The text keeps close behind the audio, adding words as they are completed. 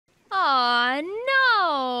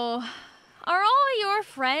So, are all your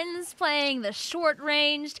friends playing the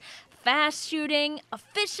short-ranged, fast-shooting,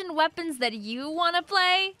 efficient weapons that you want to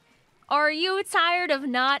play? Are you tired of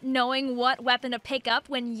not knowing what weapon to pick up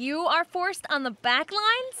when you are forced on the back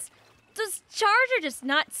lines? Does Charger just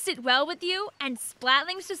not sit well with you, and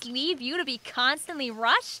Splatlings just leave you to be constantly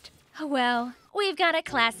rushed? Well, we've got a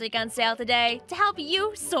classic on sale today to help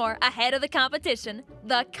you soar ahead of the competition,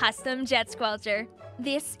 the CUSTOM JET SQUELCHER.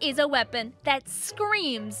 This is a weapon that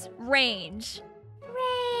screams range.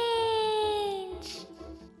 Range!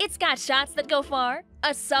 It's got shots that go far,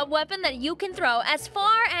 a sub-weapon that you can throw as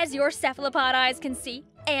far as your cephalopod eyes can see,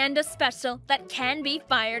 and a special that can be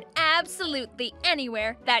fired absolutely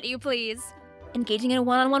anywhere that you please. Engaging in a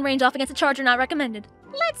one-on-one range off against a Charger not recommended.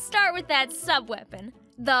 Let's start with that sub-weapon.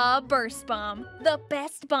 The Burst Bomb, the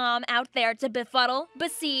best bomb out there to befuddle,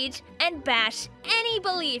 besiege, and bash any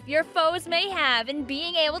belief your foes may have in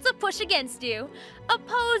being able to push against you.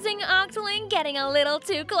 Opposing Octoling getting a little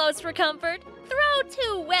too close for comfort? Throw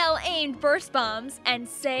 2 well-aimed burst bombs and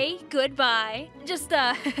say goodbye. Just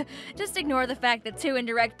ignore the fact that 2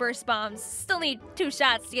 indirect burst bombs still need 2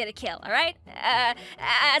 shots to get a kill, alright?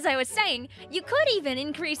 As I was saying, you could even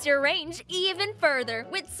increase your range even further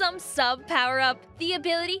with some sub power-up, the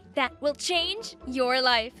ability that will change your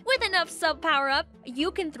life. With enough sub power-up,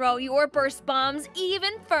 you can throw your burst bombs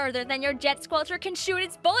even further than your Jet Squelcher can shoot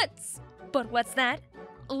its bullets. But what's that?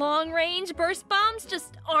 Long-range burst bombs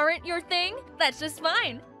just aren't your thing? That's just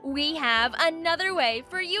fine. We have another way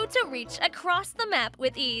for you to reach across the map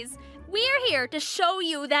with ease. We're here to show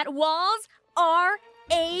you that walls are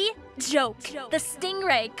a joke. The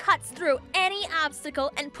Stingray cuts through any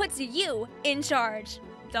obstacle and puts you in charge.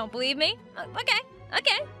 Don't believe me? Okay.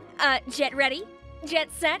 Jet ready, jet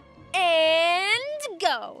set, and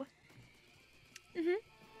go.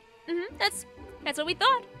 That's what we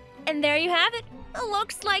thought. And there you have it.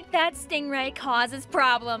 Looks like that Stingray causes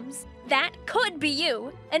problems. That could be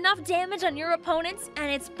you. Enough damage on your opponents,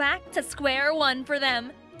 and it's back to square one for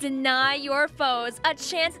them. Deny your foes a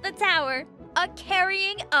chance at the tower, a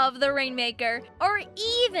carrying of the Rainmaker, or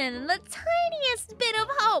even the tiniest bit of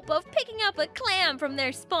hope of picking up a clam from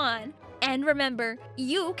their spawn. And remember,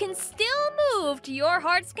 you can still move to your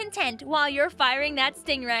heart's content while you're firing that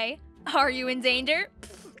Stingray. Are you in danger?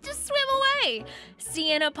 Just swim away.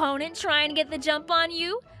 See an opponent trying to get the jump on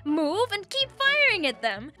you? Move and keep firing at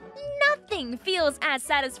them. Nothing feels as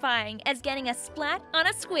satisfying as getting a splat on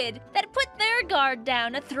a squid that put their guard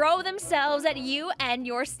down to throw themselves at you and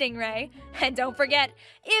your Stingray. And don't forget,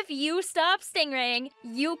 if you stop Stingraying,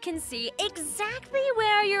 you can see exactly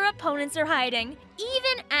where your opponents are hiding.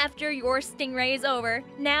 Even after your Stingray is over,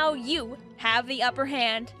 now you have the upper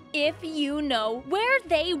hand. If you know where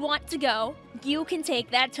they want to go, you can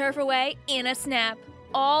take that turf away in a snap.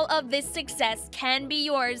 All of this success can be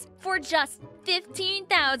yours for just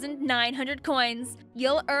 15,900 coins.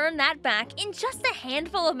 You'll earn that back in just a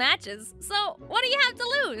handful of matches, so what do you have to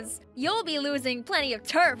lose? You'll be losing plenty of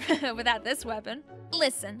turf without this weapon.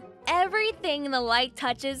 Listen, everything the light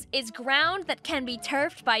touches is ground that can be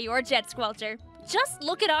turfed by your Jet Squelcher. Just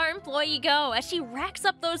look at our employee go as she racks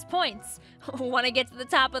up those points. Want to get to the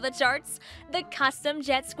top of the charts? The CUSTOM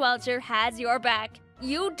JET SQUELCHER has your back.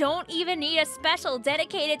 You don't even need a special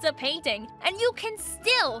dedicated to painting, and you can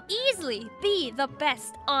still easily be the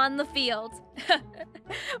best on the field.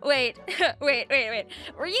 Wait.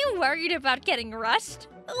 Were you worried about getting rushed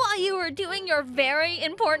while you were doing your very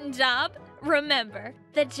important job? Remember,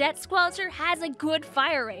 the Jet Squelcher has a good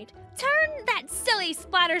fire rate. Turn that silly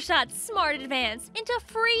Splattershot Smart Advance into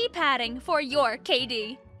free padding for your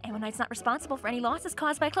KD. Ammonite's not responsible for any losses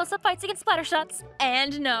caused by close-up fights against Splattershots.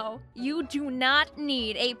 And no, you do not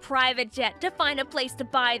need a private jet to find a place to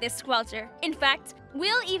buy this Squelcher. In fact,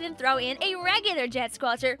 we'll even throw in a regular Jet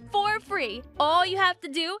Squelcher for free. All you have to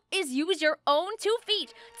do is use your own 2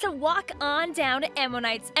 feet to walk on down to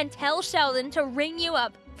Ammonite's and tell Sheldon to ring you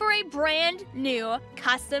up for a brand new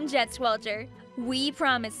CUSTOM JET SQUELCHER. We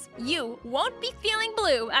promise you won't be feeling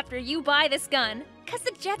blue after you buy this gun, cause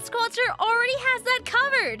the Jet Squelcher already has that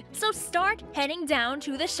covered. So start heading down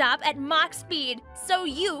to the shop at Mach speed so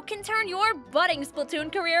you can turn your budding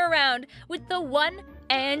Splatoon career around with the one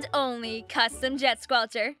and only CUSTOM JET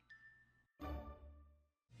SQUELCHER.